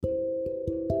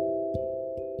Hello,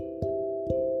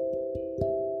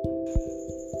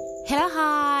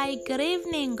 hi, good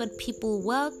evening, good people.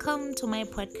 Welcome to my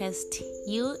podcast.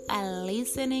 You are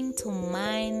listening to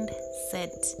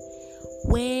Mindset,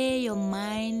 where your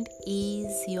mind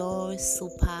is your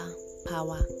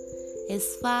superpower.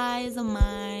 As far as the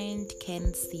mind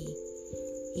can see,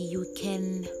 you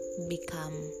can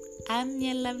become. I'm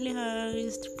your lovely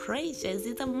host, Precious.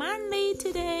 It's a Monday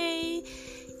today.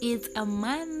 It's a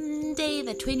Monday,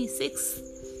 the 26th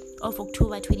of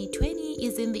October 2020.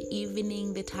 Is in the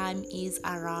evening. The time is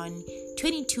around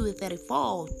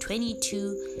 22:34.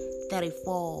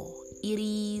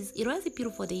 It was a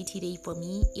beautiful day today for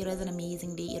me. It was an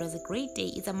amazing day. It was a great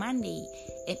day. It's a Monday,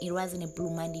 and it wasn't a blue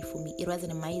Monday for me. It was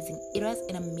an amazing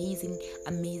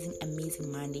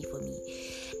Monday for me.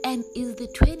 And it's the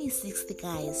 26th,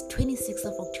 guys. 26th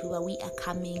of October. We are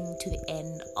coming to the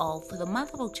end of the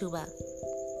month of October.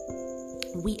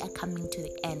 We are coming to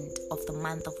the end of the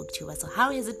month of October. So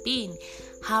how has it been?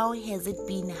 How is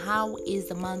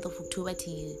the month of October to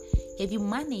you? Have you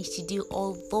managed to do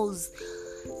all those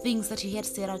things that you had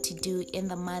set out to do in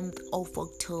the month of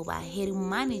October? Have you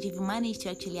managed to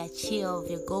actually achieve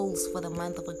your goals for the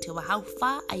month of October? How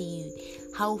far are you?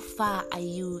 How far are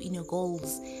you in your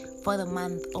goals for the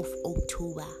month of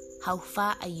October? How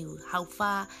far are you?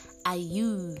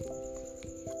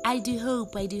 I do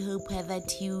hope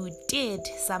that you did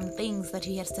some things that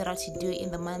you had set out to do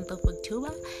in the month of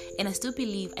October, and I do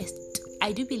believe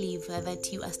that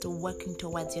you are still working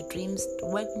towards your dreams,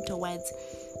 working towards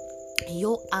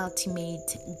your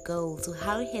ultimate goal. So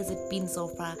how has it been so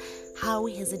far? How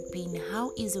has it been?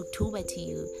 How is October to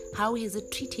you? How has it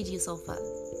treated you so far?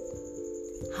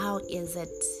 How is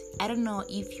it? I don't know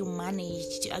if you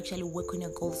managed to actually work on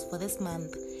your goals for this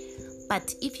month,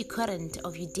 but if you couldn't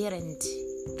or if you didn't,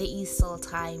 there is still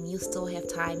time. You still have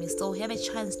time. You still have a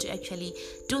chance to actually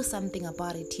do something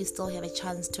about it. You still have a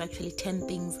chance to actually turn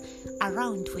things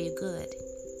around for your good.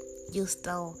 You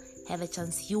still have a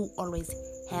chance. You always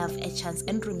have a chance.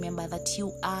 And remember that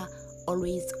you are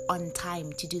always on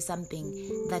time to do something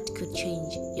that could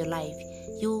change your life.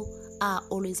 You are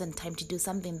always on time to do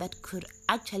something that could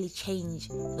actually change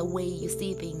the way you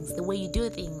see things, the way you do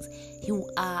things. You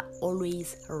are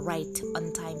always right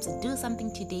on time. So do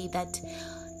something today that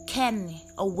can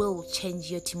or will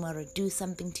change your tomorrow. Do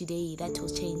something today that will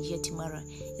change your tomorrow.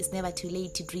 It's never too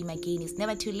late to dream again. It's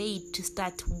never too late to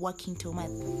start working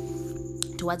towards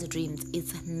dreams.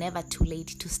 It's never too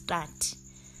late to start.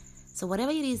 So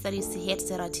whatever it is that you had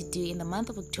set out to do in the month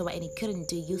of October and you couldn't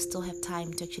do, you still have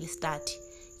time to actually start.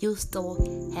 You still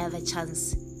have a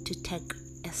chance to take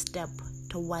a step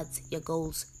towards your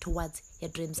goals, towards your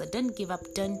dreams. So don't give up.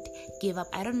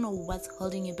 I don't know what's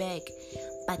holding you back,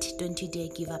 but don't you dare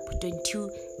give up. Don't you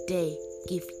dare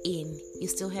give in. You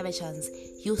still have a chance.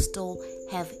 You still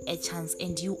have a chance,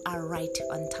 and you are right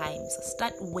on time. So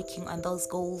start working on those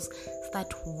goals.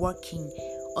 Start working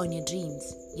on your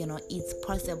dreams. It's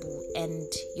possible,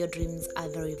 and your dreams are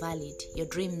very valid. Your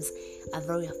dreams are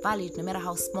very valid. No matter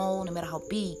how small, no matter how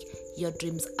big, your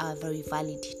dreams are very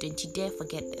valid. Don't you dare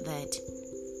forget that.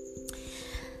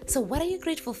 So what are you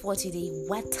grateful for today?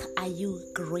 What are you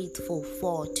grateful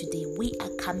for today? We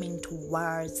are coming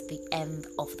towards the end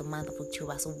of the month of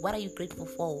October. So what are you grateful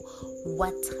for?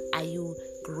 What are you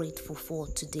grateful for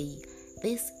today?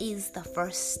 This is the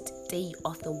first day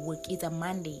of the week. It's a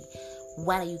Monday.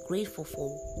 What are you grateful for?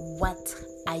 What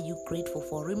are you grateful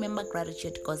for? Remember,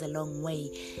 gratitude goes a long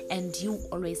way, and you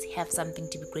always have something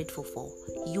to be grateful for.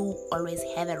 You always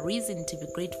have a reason to be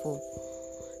grateful.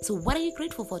 So what are you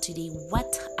grateful for today?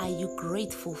 What are you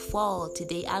grateful for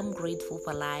today? I'm grateful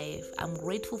for life. I'm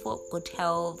grateful for good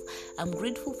health. I'm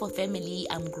grateful for family.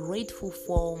 I'm grateful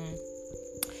for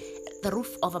the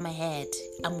roof over my head.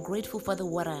 I'm grateful for the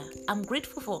water. I'm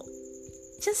grateful for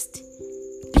just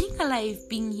being alive,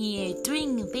 being here,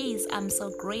 doing this. I'm so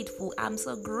grateful. I'm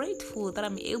so grateful that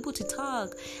I'm able to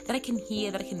talk, that I can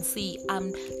hear, that I can see.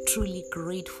 I'm truly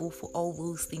grateful for all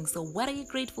those things. So what are you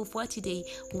grateful for today?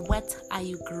 What are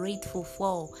you grateful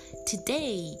for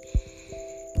today?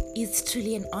 It's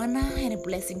truly an honor and a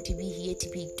blessing to be here, to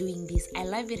be doing this. I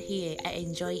love it here. I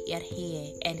enjoy it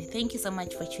here. And thank you so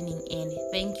much for tuning in.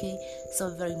 Thank you so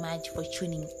very much for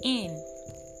tuning in.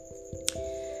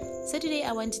 So today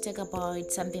I want to talk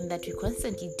about something that we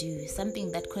constantly do,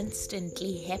 something that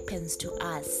constantly happens to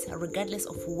us, regardless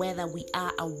of whether we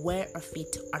are aware of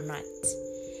it or not.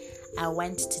 I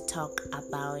want to talk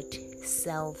about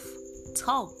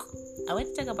self-talk.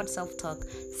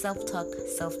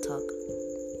 Self-talk.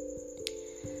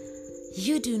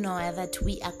 You do know that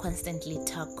we are constantly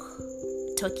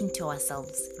talking to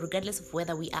ourselves, regardless of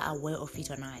whether we are aware of it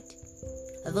or not.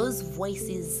 Those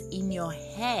voices in your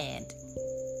head,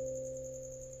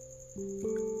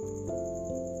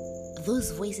 those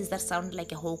voices that sound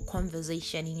like a whole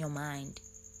conversation in your mind,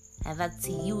 and that's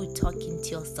you talking to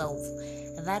yourself.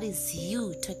 That is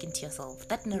you talking to yourself.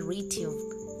 That narrative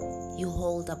you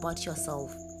hold about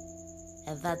yourself,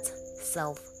 and that's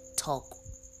self-talk.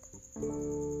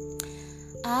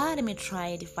 Let me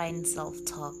try to define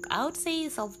self-talk. I would say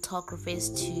self-talk refers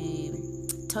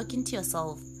to talking to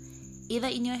yourself either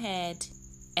in your head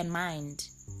and mind,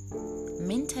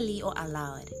 mentally or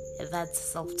aloud. That's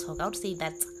self-talk. I would say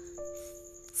that's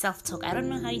self-talk. I don't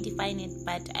know how you define it,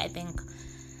 but I think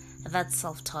that's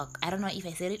self-talk. I don't know if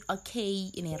I said it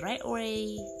okay in a right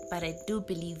way, but I do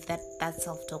believe that that's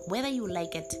self-talk. Whether you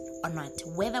like it or not,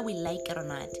 whether we like it or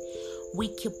not, we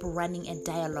keep running a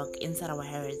dialogue inside our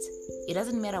heads. It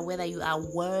doesn't matter whether you are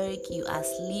at work, you are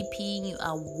sleeping, you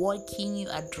are walking, you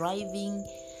are driving.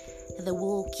 The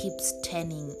wheel keeps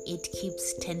turning. It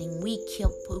keeps turning. We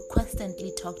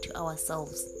constantly talk to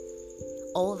ourselves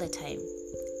all the time,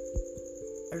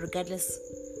 regardless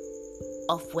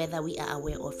of whether we are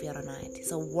aware of it or not.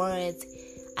 So words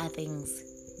are things.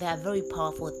 They are very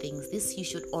powerful things. This you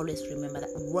should always remember,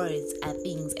 that words are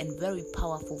things and very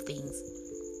powerful things.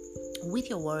 With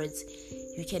your words,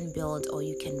 you can build or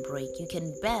you can break. You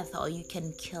can birth or you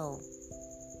can kill.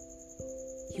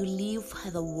 You live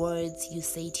the words you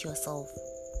say to yourself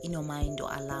in your mind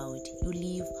or aloud. You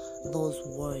live those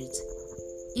words.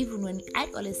 Even when I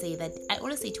always say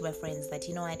to my friends that,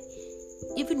 you know what,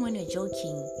 even when you're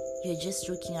joking, you're just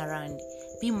joking around.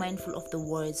 Be mindful of the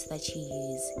words that you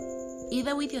use,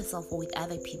 either with yourself or with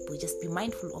other people. Just be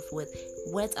mindful of words.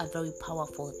 Words are very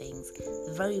powerful things.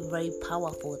 Very, very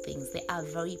powerful things. They are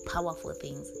very powerful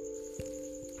things.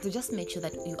 So just make sure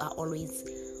that you are always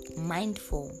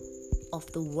mindful of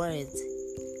the words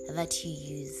that you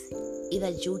use,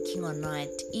 either joking or not,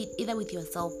 either with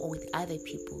yourself or with other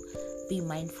people. Be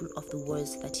mindful of the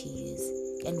words that you use.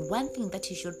 And one thing that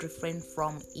you should refrain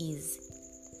from is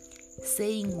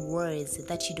saying words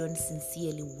that you don't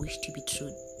sincerely wish to be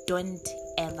true. Don't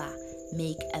ever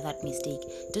make that mistake.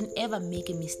 Don't ever make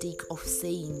a mistake of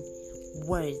saying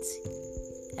words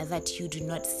that you do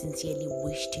not sincerely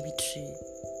wish to be true.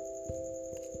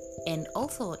 And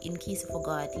also, in case you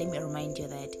forgot, let me remind you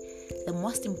that the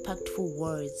most impactful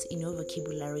words in your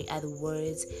vocabulary are the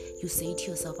words you say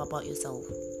to yourself about yourself,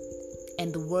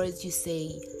 and the words you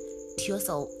say to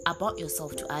yourself about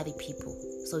yourself to other people.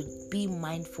 So be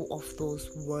mindful of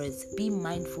those words. Be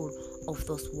mindful of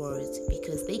those words,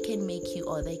 because they can make you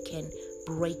or they can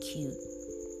break you.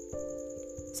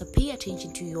 So pay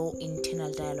attention to your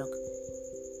internal dialogue.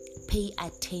 Pay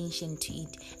attention to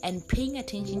it, and paying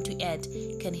attention to it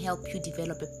can help you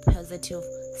develop a positive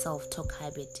self-talk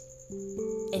habit,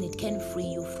 and it can free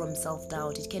you from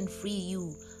self-doubt. It can free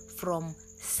you from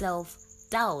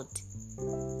self-doubt,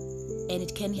 and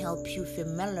it can help you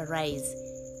familiarize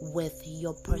with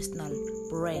your personal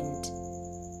brand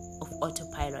of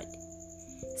autopilot.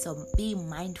 So be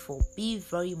mindful, be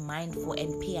very mindful,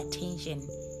 and pay attention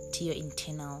to your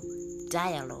internal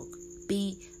dialogue.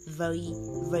 Be very,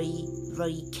 very,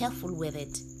 very careful with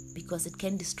it, because it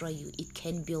can destroy you, it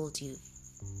can build you.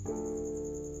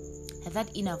 And that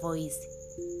inner voice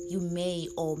you may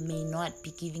or may not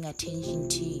be giving attention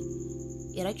to,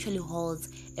 it actually holds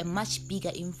a much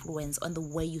bigger influence on the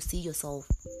way you see yourself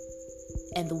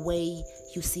and the way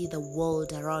you see the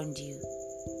world around you,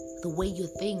 the way you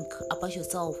think about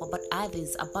yourself, about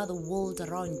others, about the world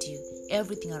around you,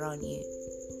 everything around you.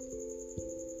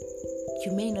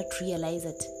 You may not realize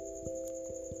it,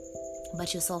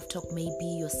 but your self-talk may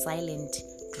be your silent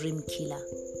dream killer.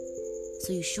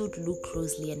 So you should look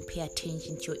closely and pay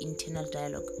attention to your internal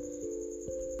dialogue.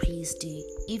 Please do.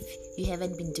 If you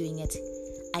haven't been doing it,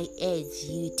 I urge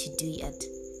you to do it.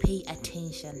 Pay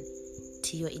attention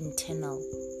to your internal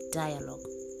dialogue.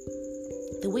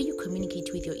 The way you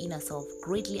communicate with your inner self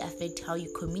greatly affects how you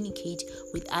communicate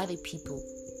with other people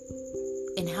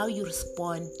and how you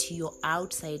respond to your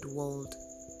outside world.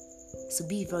 So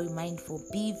be very mindful.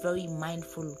 Be very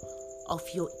mindful of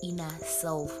your inner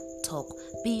self-talk.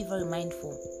 Be very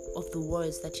mindful of the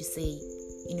words that you say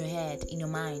in your head, in your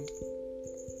mind.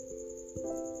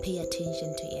 Pay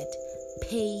attention to it.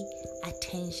 Pay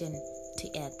attention to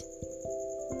it.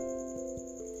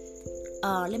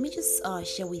 Let me just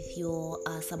share with you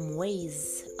some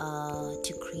ways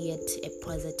to create a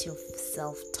positive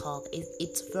self-talk.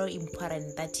 It's very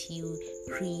important that you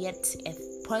create a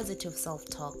positive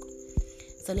self-talk.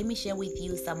 So let me share with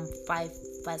you about five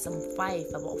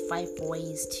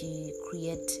ways to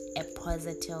create a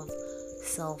positive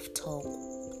self-talk.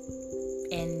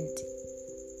 And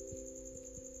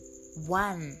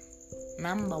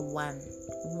number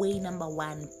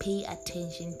one, pay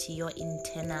attention to your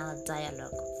internal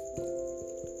dialogue.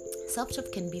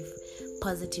 Self-talk can be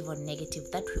positive or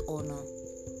negative, that we all know.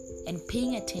 And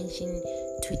paying attention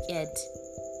to it,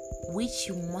 which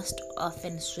you most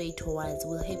often sway towards,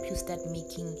 will help you start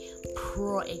making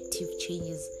proactive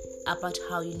changes about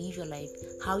how you live your life,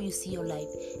 how you see your life,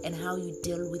 and how you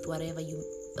deal with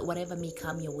whatever may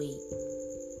come your way.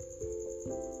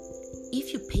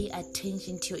 If you pay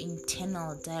attention to your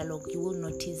internal dialogue, you will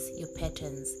notice your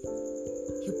patterns.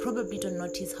 You probably don't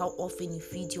notice how often you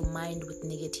feed your mind with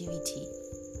negativity.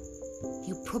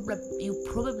 You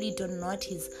probably don't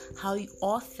notice how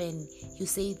often you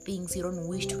say things you don't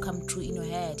wish to come true in your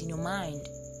head, in your mind.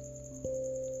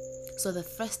 So the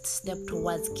first step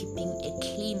towards keeping a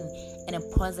clean and a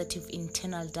positive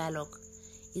internal dialogue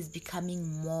is becoming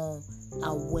more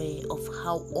aware of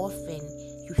how often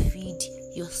you feed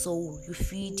your soul, you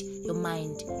feed your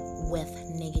mind with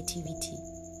negativity.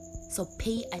 So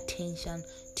pay attention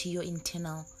to your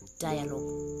internal dialogue.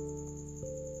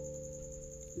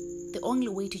 The only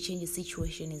way to change a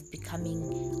situation is becoming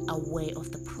aware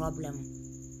of the problem.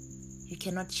 You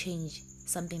cannot change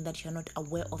something that you're not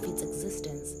aware of its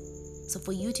existence. So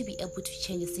for you to be able to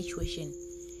change a situation,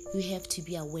 you have to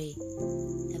be aware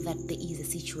that there is a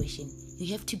situation.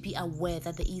 You have to be aware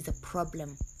that there is a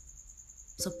problem.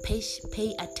 So pay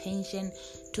attention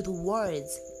to the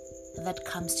words that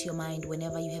comes to your mind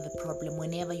whenever you have a problem,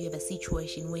 whenever you have a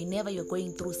situation, whenever you're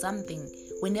going through something,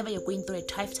 whenever you're going through a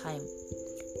tough time.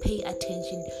 Pay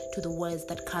attention to the words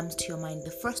that comes to your mind,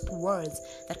 the first words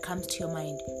that comes to your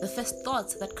mind, the first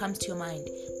thoughts that comes to your mind.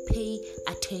 Pay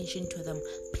attention to them.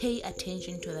 Pay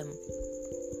attention to them.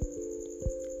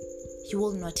 You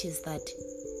will notice that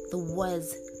the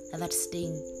words that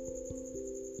sting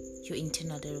your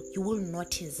internal dialogue, you will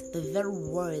notice the very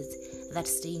words that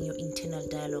stay in your internal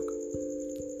dialogue.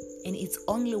 And it's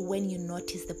only when you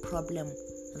notice the problem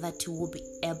that you will be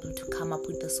able to come up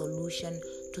with the solution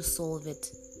to solve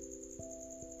it.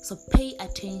 So pay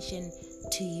attention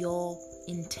to your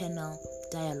internal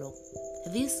dialogue.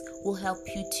 This will help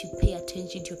you to pay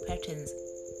attention to your patterns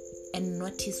and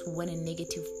notice when a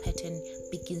negative pattern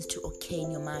begins to occur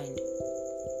in your mind.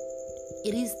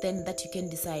 It is then that you can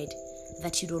decide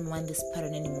that you don't want this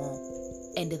pattern anymore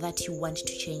and that you want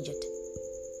to change it.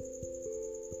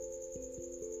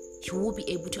 You will be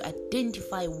able to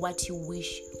identify what you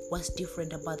wish was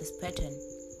different about this pattern.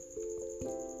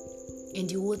 And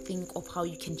you will think of how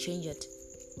you can change it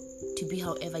to be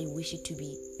however you wish it to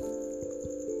be.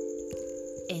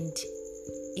 And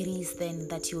it is then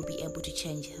that you will be able to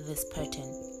change this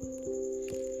pattern.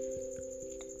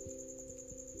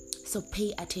 So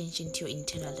pay attention to your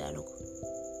internal dialogue.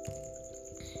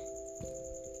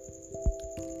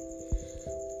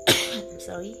 I'm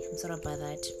sorry about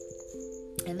that.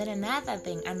 And then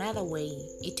another way,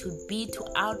 it would be to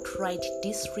outright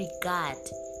disregard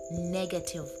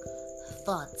negative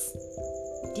thoughts.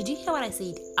 Did you hear what I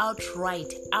said?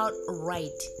 Outright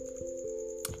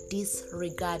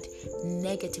disregard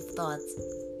negative thoughts.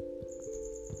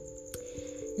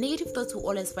 Negative thoughts will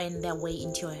always find their way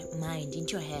into your mind,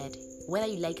 into your head, whether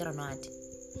you like it or not.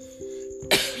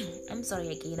 I'm sorry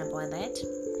again about that.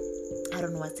 I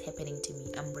don't know what's happening to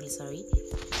me. I'm really sorry.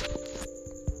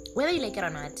 Whether you like it or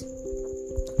not,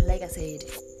 like I said,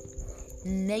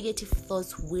 negative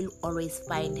thoughts will always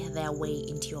find their way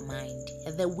into your mind.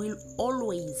 They will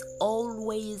always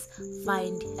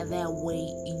find their way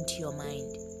into your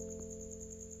mind.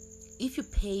 If you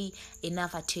pay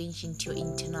enough attention to your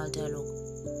internal dialogue,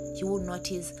 you will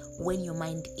notice when your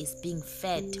mind is being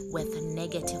fed with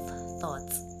negative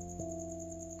thoughts.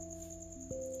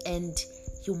 And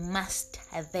you must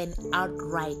then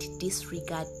outright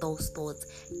disregard those thoughts.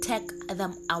 Take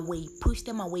them away. Push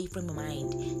them away from your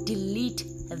mind. Delete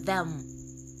them.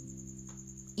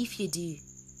 If you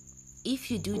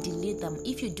do delete them,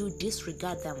 if you do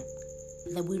disregard them,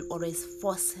 they will always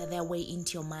force their way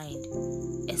into your mind.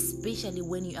 Especially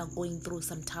when you are going through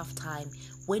some tough time,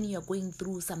 when you are going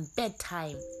through some bad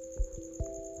time.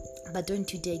 But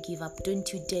don't you dare give up.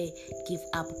 Don't you dare give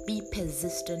up. Be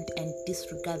persistent and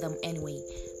disregard them anyway.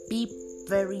 Be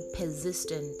very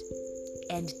persistent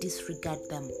and disregard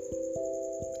them.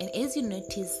 And as you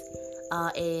notice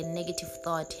a negative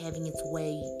thought having its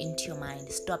way into your mind,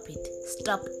 stop it.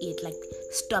 Stop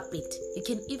it. You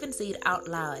can even say it out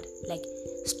loud, like,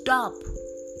 stop.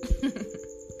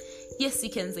 Yes, you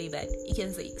can say that. You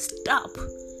can say, stop.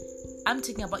 I'm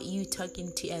talking about you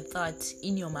talking to a thought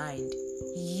in your mind.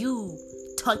 You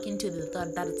talking to the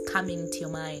thought that is coming to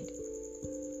your mind.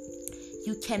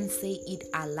 you can say it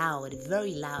aloud,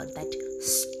 very loud, that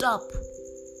stop.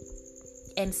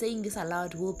 And saying this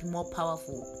aloud will be more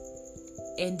powerful.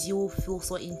 And you will feel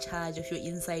so in charge of your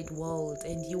inside world,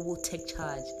 and you will take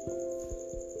charge.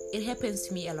 It happens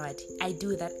to me a lot. I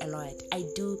do that a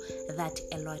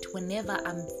lot.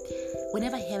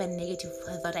 Whenever I have a negative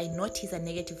thought, I notice a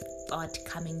negative thought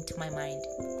coming to my mind,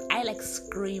 I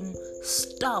scream,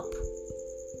 stop.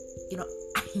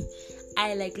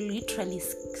 I literally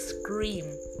scream,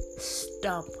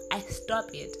 stop. I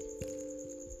stop it.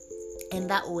 And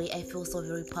that way I feel so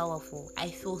very powerful. I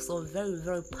feel so very,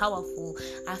 very powerful.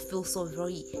 I feel so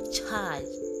very charged.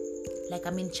 Like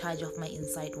I'm in charge of my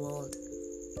inside world.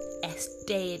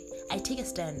 I take a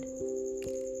stand.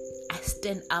 I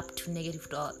stand up to negative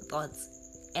thoughts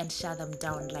and shut them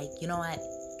down. You know what?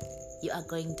 You are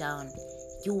going down.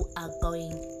 You are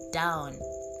going down.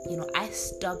 I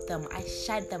stop them. I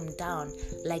shut them down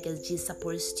like it's just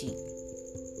supposed to.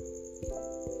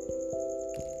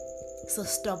 So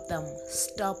stop them.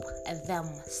 Stop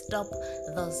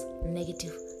those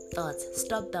negative thoughts.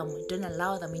 Stop them. Don't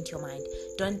allow them into your mind.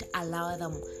 Don't allow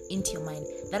them into your mind.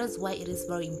 That is why it is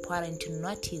very important to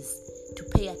notice, to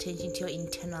pay attention to your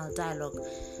internal dialogue,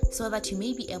 so that you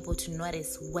may be able to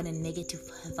notice when a negative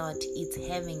thought is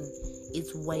having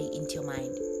its way into your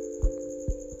mind.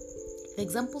 The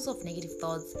examples of negative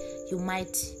thoughts you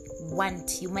might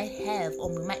have,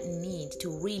 or you might need to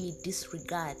really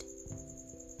disregard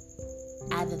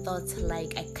are the thoughts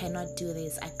like, I cannot do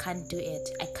this, I can't do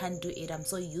it, I'm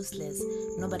so useless,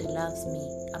 nobody loves me,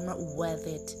 I'm not worth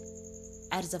it,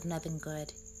 I deserve nothing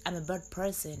good, I'm a bad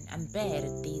person, I'm bad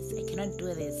at this, I cannot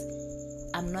do this,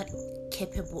 I'm not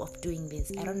capable of doing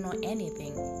this, I don't know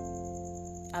anything,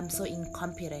 I'm so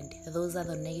incompetent. Those are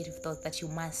the negative thoughts that you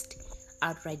must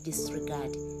outright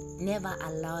disregard. Never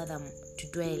allow them to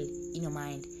dwell in your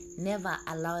mind. Never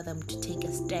allow them to take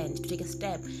a stand, to take a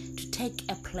step, to take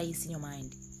a place in your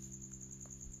mind.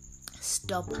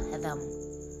 Stop them.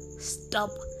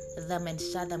 Stop them and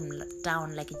shut them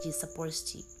down like it is supposed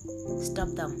to. Stop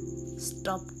them.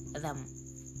 Stop them.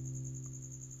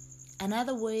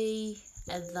 Another way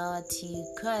that you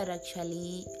could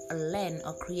actually learn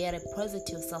or create a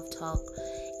positive self-talk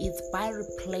is by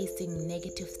replacing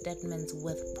negative statements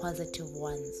with positive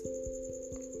ones.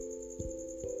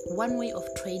 One way of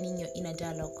training your inner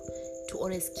dialogue to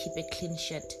always keep a clean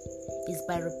sheet is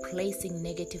by replacing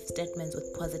negative statements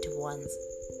with positive ones.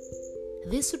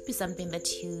 This would be something that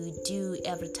you do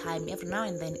every now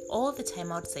and then, all the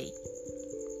time, I would say.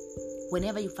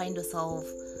 Whenever you find yourself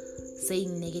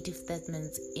saying negative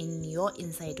statements in your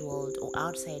inside world or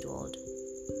outside world,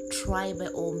 try by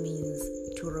all means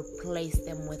to replace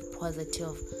them with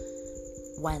positive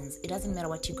ones. It doesn't matter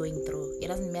what you're going through. It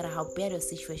doesn't matter how bad your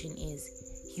situation is.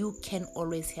 You can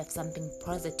always have something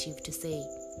positive to say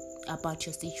about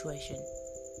your situation.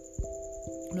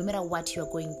 No matter what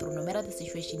you're going through, no matter the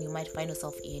situation you might find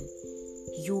yourself in,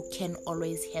 you can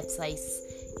always have something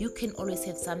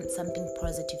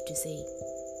positive to say.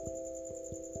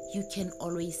 You can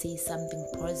always say something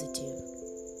positive.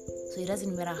 So it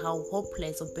doesn't matter how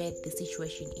hopeless or bad the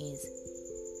situation is.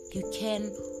 You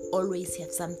can always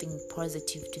have something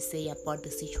positive to say about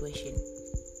the situation.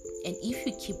 And if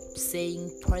you keep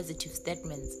saying positive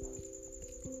statements,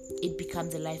 it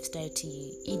becomes a lifestyle to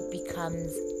you. It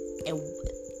becomes a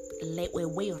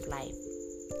way of life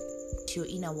to your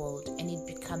inner world, and it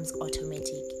becomes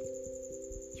automatic.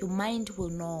 Your mind will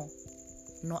know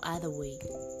no other way.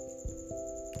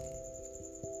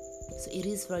 So it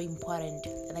is very important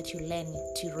that you learn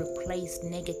to replace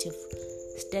negative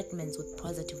statements with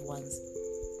positive ones.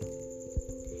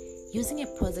 Using a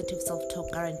positive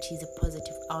self-talk guarantees a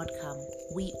positive outcome.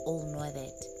 We all know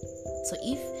that. So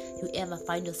if you ever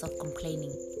find yourself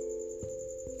complaining,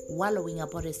 wallowing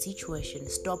about a situation,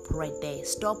 stop right there.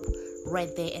 Stop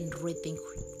right there and rethink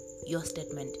your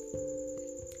statement.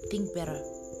 Think better.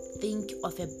 Think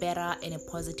of a better and a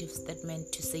positive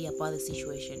statement to say about the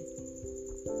situation.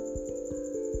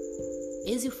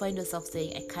 As you find yourself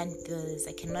saying, I can't do this,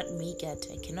 I cannot make it,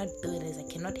 I cannot do this,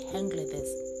 I cannot handle this,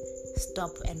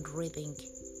 stop and rethink.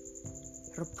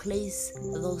 Replace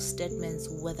those statements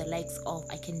with the likes of,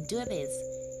 I can do this,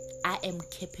 I am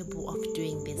capable of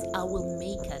doing this, I will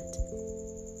make it,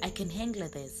 I can handle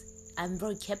this, I'm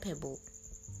very capable.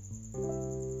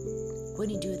 When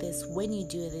you do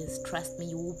this, trust me,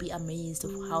 you will be amazed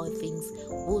of how things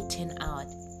will turn out.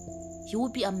 You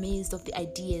will be amazed of the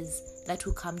ideas that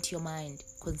will come to your mind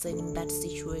concerning that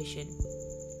situation.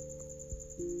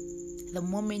 The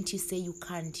moment you say you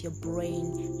can't, your brain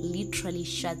literally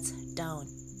shuts down.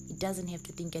 It doesn't have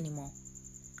to think anymore.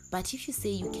 But if you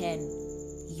say you can,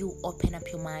 you open up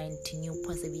your mind to new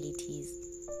possibilities.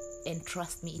 And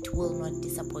trust me, it will not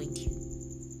disappoint you.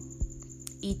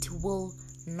 It will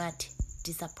not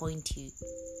disappoint you.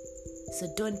 So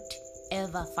don't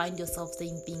ever find yourself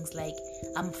saying things like,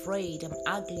 I'm afraid, I'm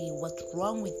ugly, what's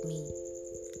wrong with me?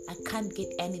 I can't get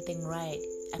anything right.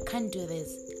 I can't do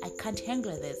this. I can't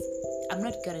handle this. I'm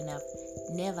not good enough.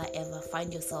 Never ever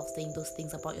find yourself saying those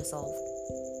things about yourself.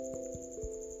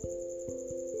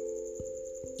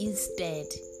 Instead,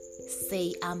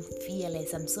 say, I'm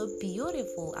fearless, I'm so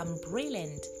beautiful, I'm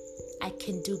brilliant, I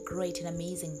can do great and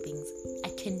amazing things, I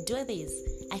can do this,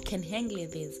 I can handle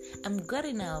this, I'm good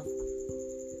enough.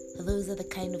 Those are the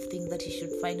kind of things that you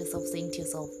should find yourself saying to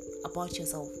yourself about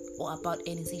yourself or about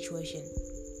any situation.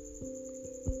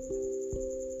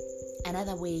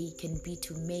 Another way can be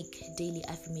to make daily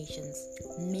affirmations.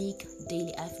 Make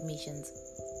daily affirmations.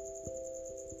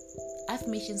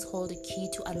 Affirmations hold a key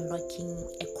to unlocking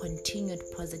a continued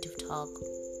positive talk.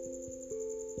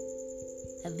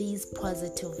 These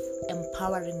positive,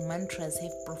 empowering mantras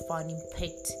have profound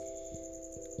impact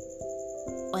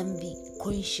on the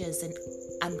conscious and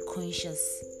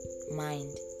unconscious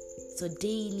mind. So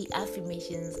daily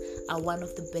affirmations are one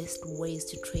of the best ways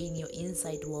to train your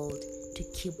inside world to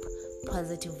keep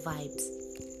positive vibes.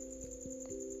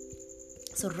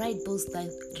 So write those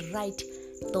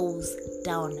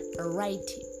down. Write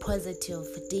positive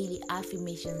daily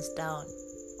affirmations down.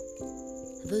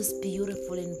 Those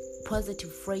beautiful and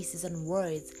positive phrases and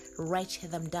words, write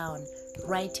them down.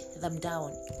 Write them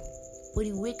down. When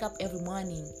you wake up every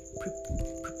morning,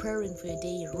 preparing for your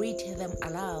day, read them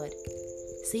aloud.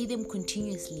 Say them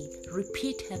continuously.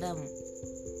 Repeat them.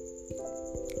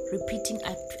 Repeating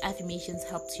affirmations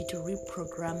helps you to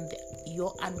reprogram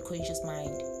your unconscious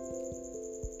mind.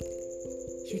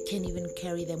 You can even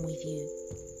carry them with you.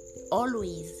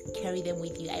 Always carry them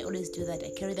with you. I always do that.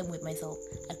 I carry them with myself.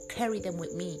 I carry them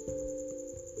with me.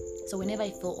 So whenever I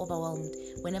feel overwhelmed,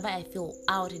 whenever I feel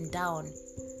out and down,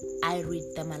 I read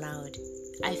them aloud.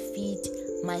 I feed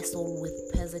my soul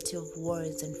with positive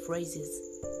words and phrases.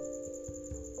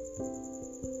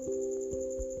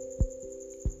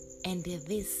 And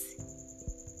this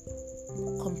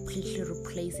completely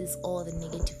replaces all the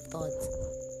negative thoughts,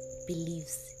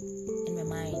 beliefs in my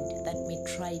mind that may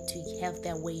try to have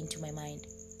their way into my mind.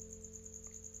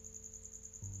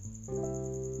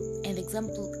 And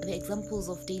the examples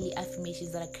of daily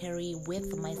affirmations that I carry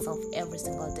with myself every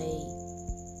single day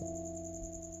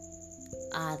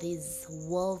are these: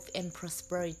 wealth and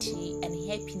prosperity and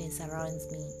happiness surrounds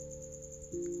me.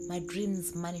 My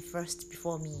dreams manifest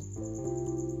before me.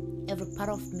 Every part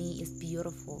of me is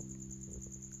beautiful.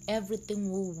 Everything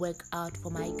will work out for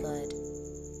my good.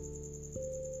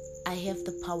 I have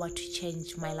the power to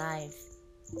change my life.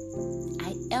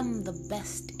 I am the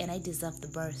best and I deserve the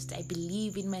best. I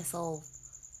believe in myself.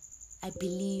 I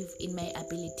believe in my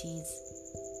abilities.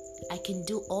 I can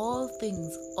do all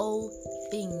things, all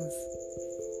things.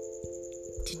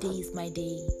 Today is my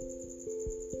day.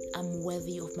 I'm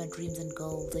worthy of my dreams and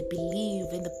goals. I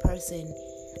believe in the person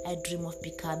I dream of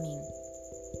becoming.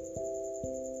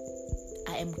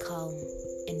 I am calm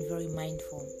and very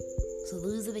mindful. So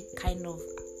those are the kind of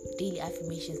daily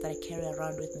affirmations that I carry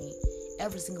around with me.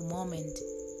 Every single moment,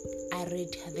 I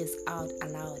read this out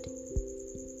aloud.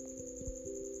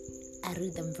 I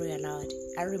read them very aloud.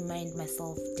 I remind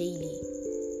myself daily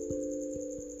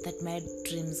that my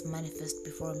dreams manifest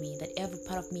before me, that every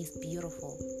part of me is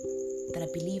beautiful, that I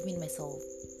believe in myself,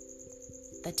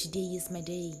 that today is my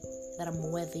day, that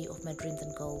I'm worthy of my dreams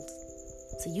and goals.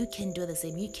 So you can do the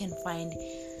same. You can find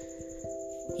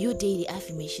your daily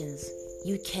affirmations.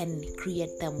 You can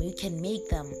create them. You can make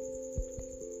them.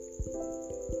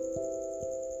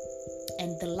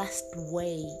 And the last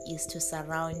way is to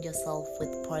surround yourself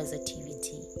with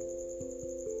positivity.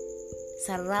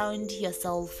 Surround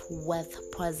yourself with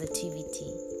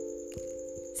positivity.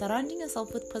 Surrounding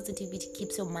yourself with positivity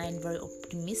keeps your mind very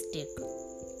optimistic,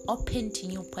 open to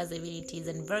new possibilities,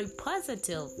 and very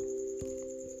positive.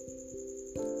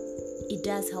 It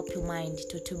does help your mind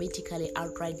to automatically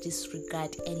outright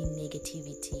disregard any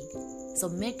negativity. So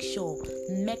make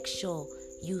sure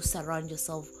you surround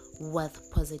yourself with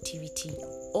positivity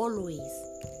always.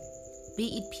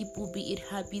 Be it people, be it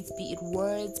habits, be it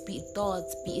words, be it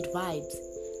thoughts, be it vibes.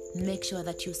 Make sure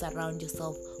that you surround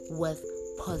yourself with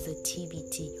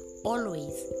positivity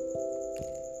always.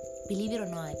 Believe it or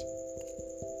not,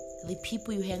 the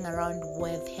people you hang around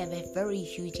with have a very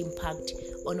huge impact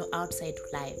on your outside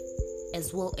life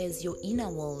as well as your inner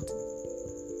world.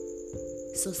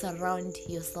 So surround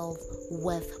yourself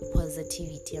with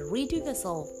positivity. Rid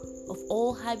yourself of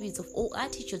all habits, of all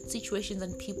attitudes, situations,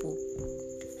 and people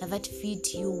that feed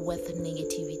you with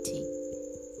negativity.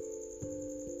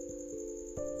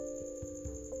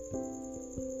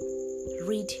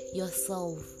 Rid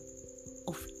yourself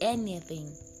of anything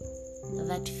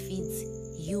that feeds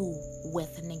you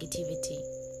with negativity.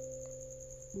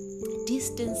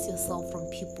 Distance yourself from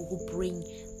people who bring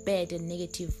bad and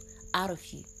negative out of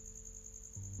you.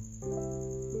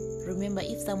 Remember,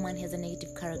 if someone has a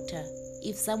negative character,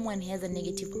 if someone has a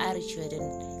negative attitude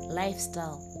and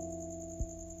lifestyle,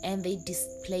 and they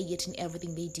display it in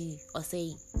everything they do or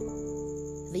say,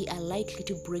 they are likely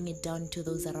to bring it down to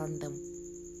those around them.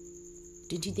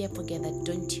 Don't you dare forget that.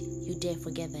 Don't you dare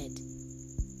forget that.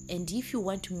 And if you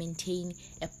want to maintain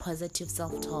a positive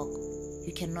self-talk,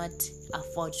 you cannot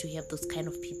afford to have those kind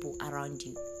of people around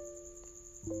you.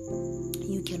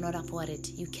 You cannot afford it.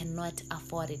 You cannot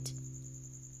afford it.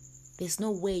 There's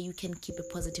no way you can keep a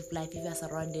positive life if you are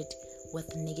surrounded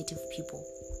with negative people.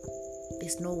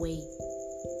 There's no way.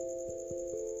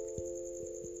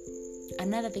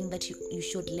 Another thing that you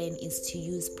should learn is to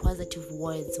use positive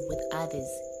words with others.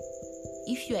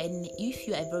 If you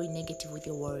are very negative with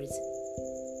your words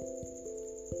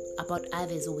about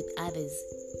others or with others,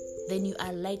 then you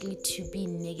are likely to be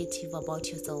negative about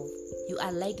yourself. You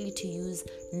are likely to use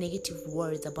negative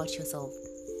words about yourself.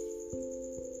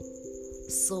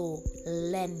 So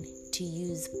learn to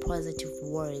use positive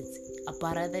words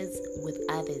about others with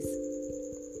others.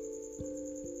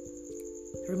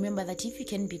 Remember that if you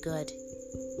can be good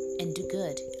and do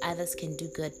good, others can do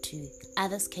good too.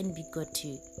 Others can be good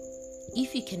too.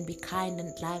 If you can be kind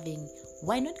and loving,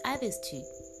 why not others too?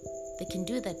 They can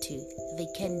do that too. They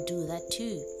can do that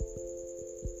too.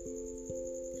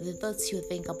 The thoughts you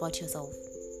think about yourself,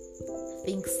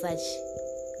 think such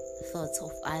thoughts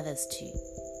of others too.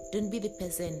 Don't be the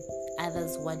person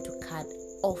others want to cut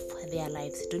off their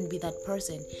lives. Don't be that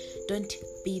person. Don't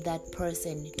be that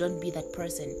person. Don't be that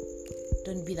person.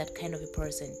 Don't be that kind of a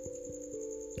person.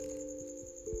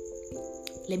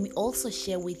 Let me also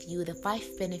share with you the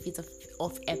 5 benefits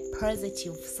of a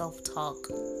positive self-talk.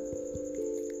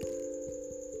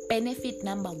 Benefit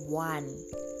number 1,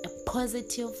 a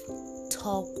positive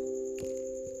talk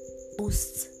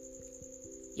boosts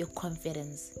your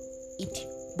confidence. It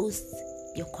boosts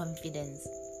your confidence.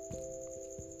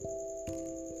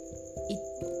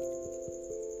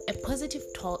 A positive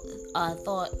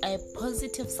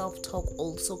self-talk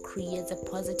also creates a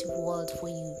positive world for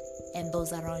you and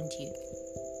those around you.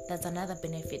 That's another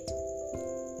benefit.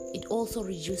 It also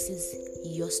reduces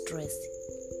your stress.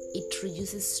 It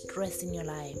reduces stress in your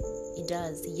life. It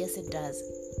does. Yes, it does.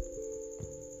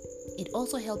 It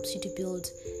also helps you to build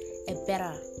a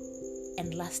better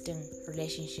and lasting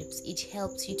relationships. It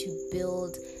helps you to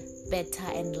build better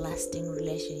and lasting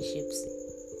relationships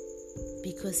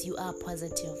because you are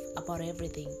positive about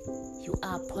everything. You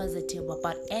are positive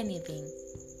about anything.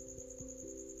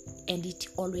 And it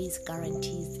always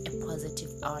guarantees a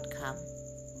positive outcome.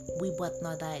 We both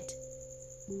know that.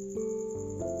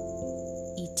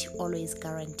 It always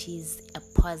guarantees a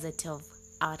positive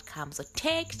outcome. So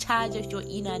take charge of your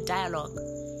inner dialogue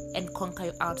and conquer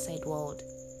your outside world.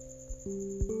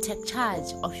 Take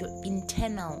charge of your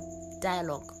internal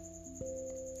dialogue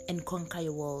and conquer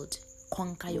your world.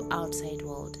 Conquer your outside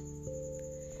world.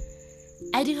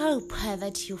 I do hope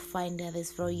that you find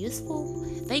this very useful.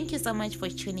 Thank you so much for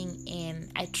tuning in.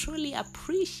 I truly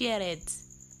appreciate it.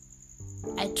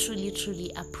 I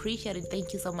truly appreciate it.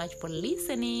 Thank you so much for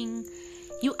listening.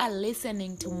 You are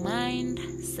listening to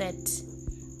Mindset,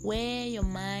 where your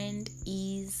mind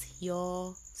is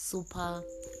your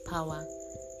superpower.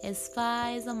 As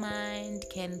far as the mind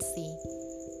can see,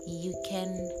 you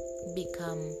can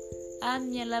become.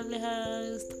 I'm your lovely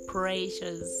host,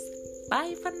 Precious.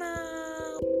 Bye for now.